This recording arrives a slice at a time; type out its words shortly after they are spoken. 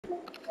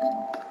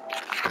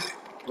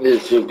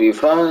This should be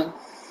fun.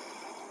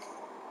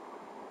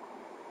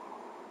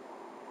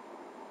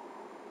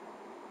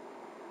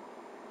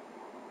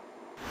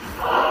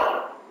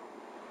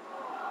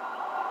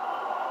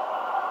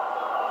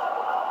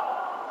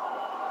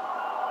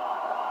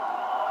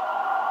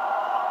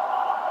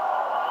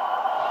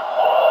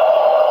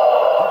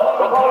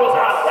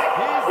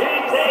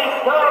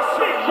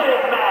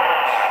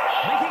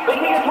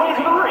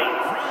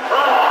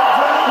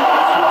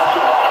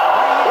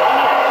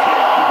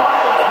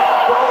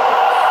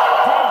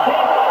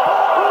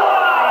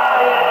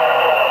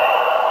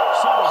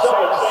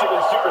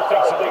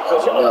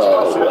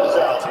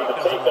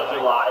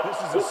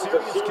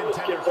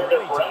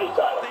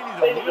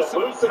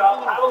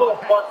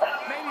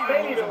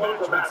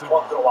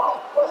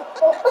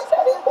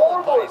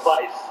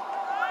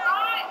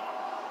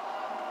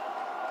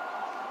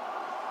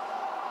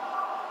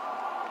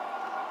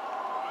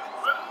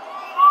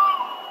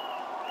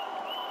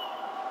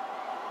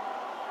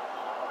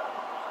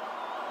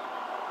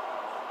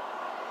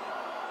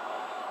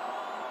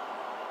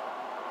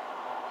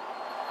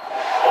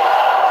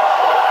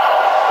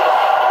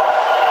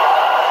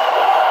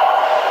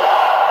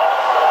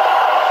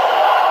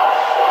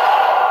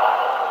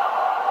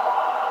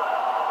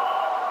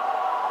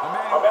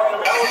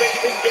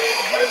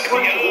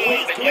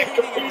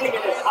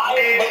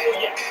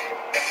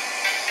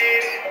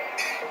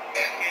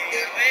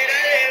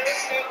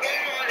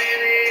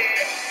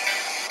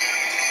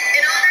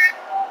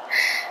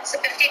 It's a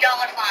 $50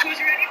 fine. $50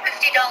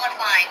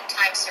 fine.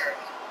 Time served.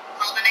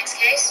 Call the next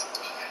case.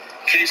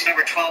 Case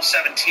number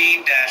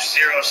 1217-07.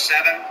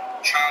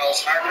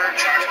 Charles Harper,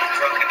 charged with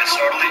drunk and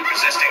disorderly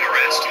resisting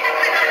arrest.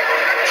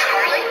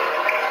 Charlie?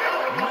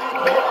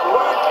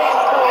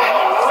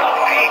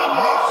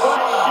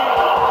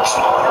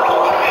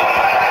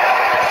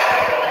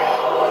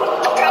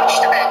 Approach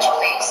the bench,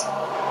 please.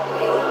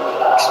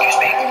 Excuse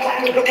me.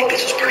 I think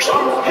this is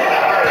personal.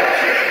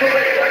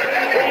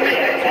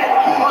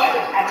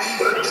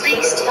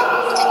 Please tell me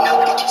you didn't know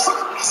what you just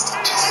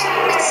arrested. Just so I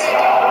can see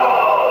it.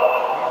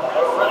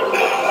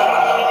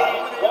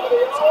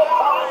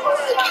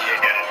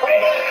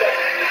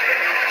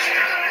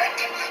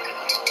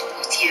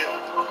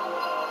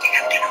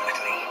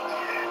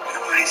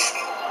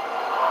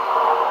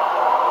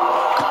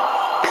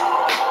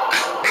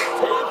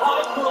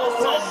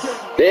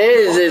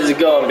 This is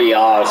gonna be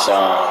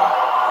awesome.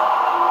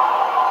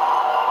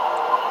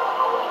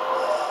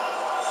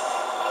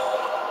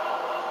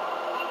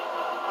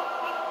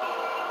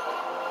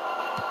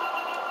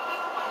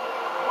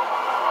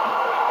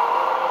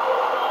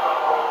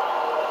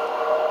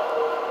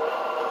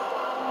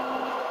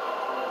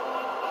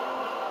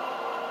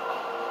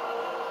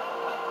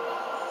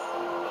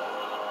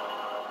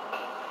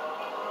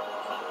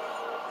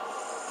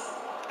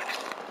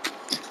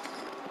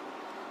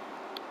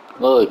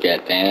 Look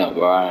at that,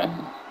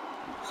 Bryan.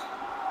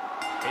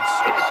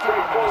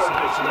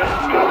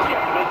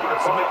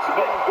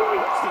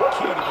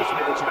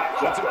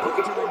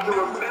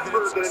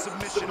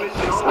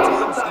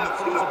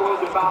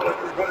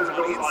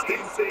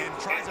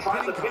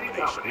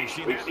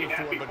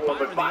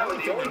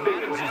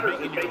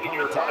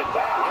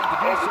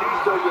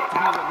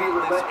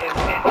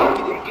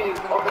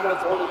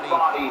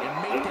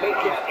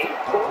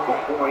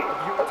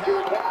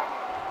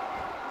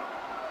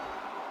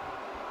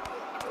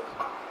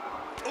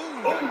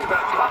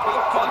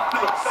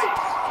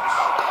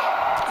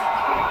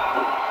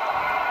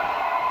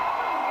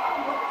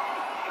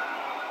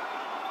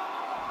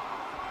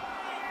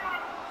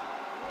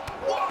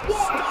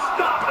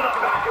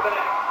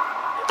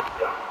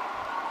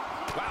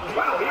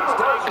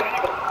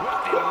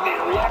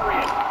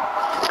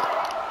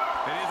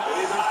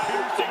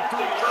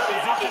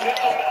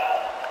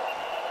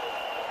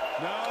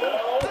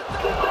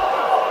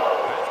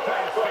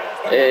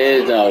 There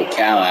is no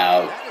count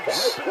out.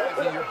 That's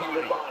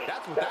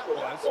what that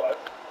was.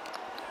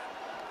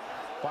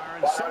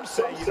 Byron, some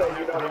say you don't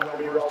have to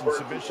be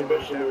well-versed in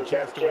submission to have a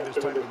chance to win this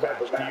type of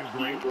match. Do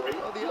you agree?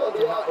 Well, the odds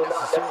are not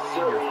necessarily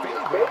in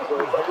your favor, but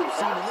we have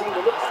seen in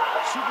the past.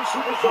 Super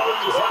not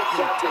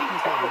exactly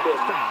technical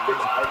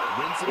masterminds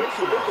win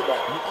submission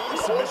matches.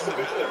 The only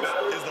submission that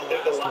matters is the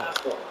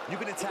last one. You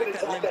can attack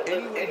that limb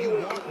any way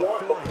you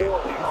want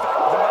beforehand. In fact,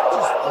 the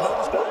match is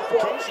no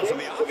disqualification, so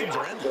the options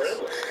are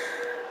endless.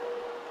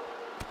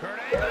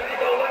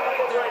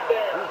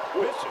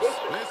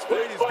 This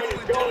fight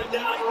is going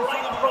down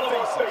right in front of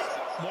our faces.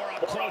 More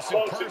up close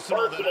and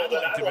personal than I'd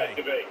like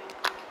to be.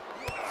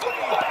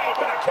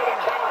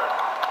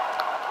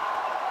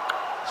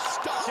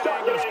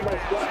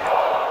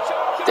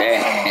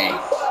 Dang.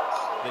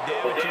 The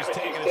damage he's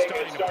taken is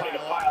starting to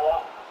pile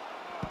up.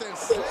 They're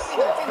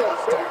slamming their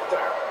face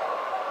there.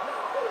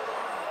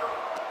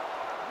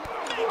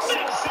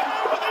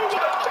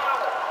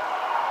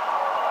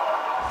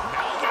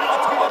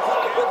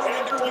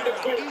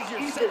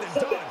 Easier said than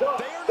done.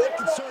 They are not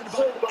concerned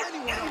about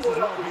anyone else's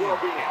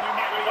well-being.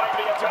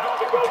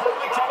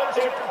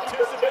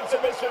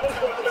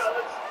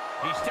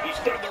 He steps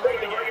into the ring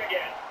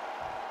again.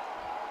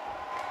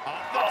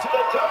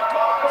 He's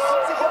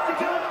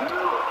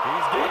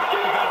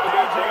getting up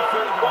against AJ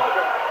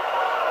further.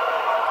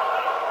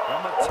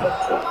 From the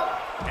top.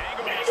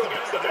 Angle makes the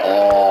best of it.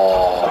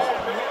 Oh.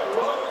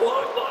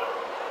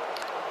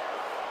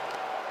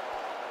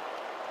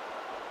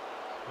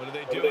 What are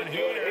they doing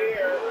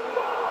here?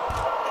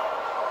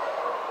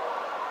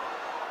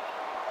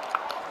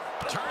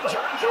 Turns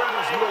on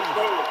this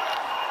move.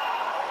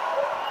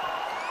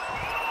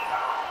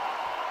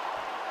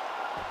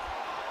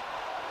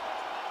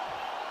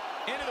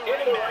 Into the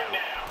ring now.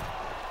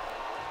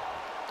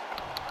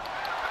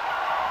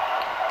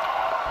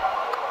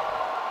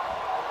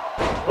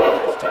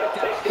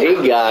 He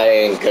got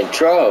in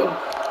control.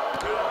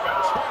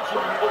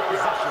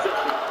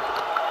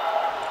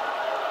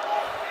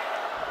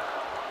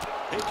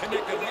 He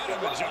connected right on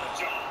the jump.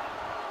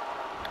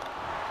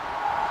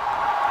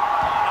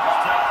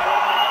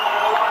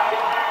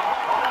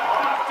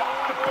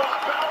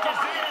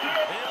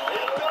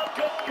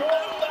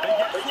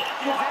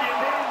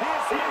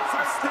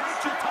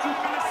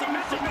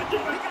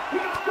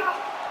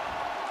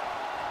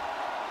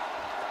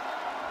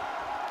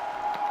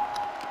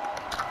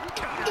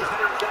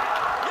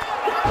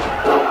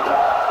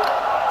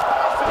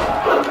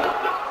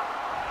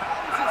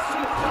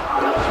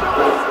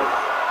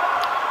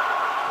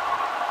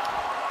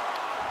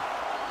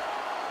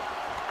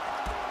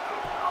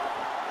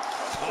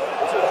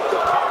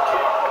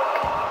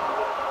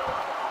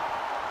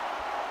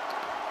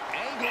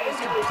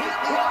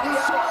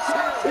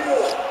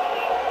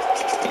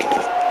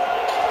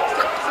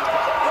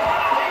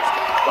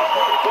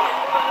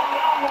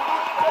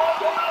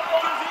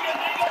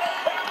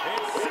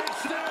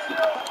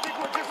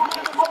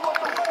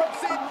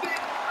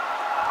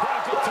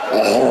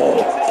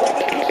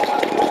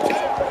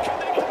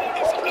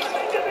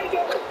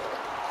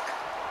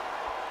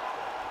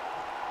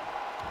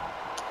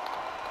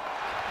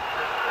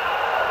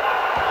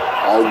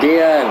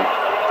 Again.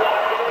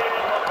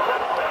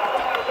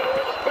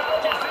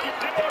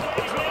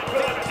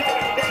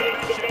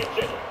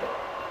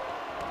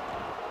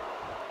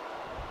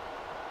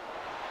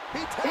 He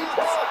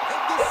taps,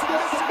 and this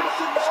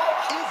submission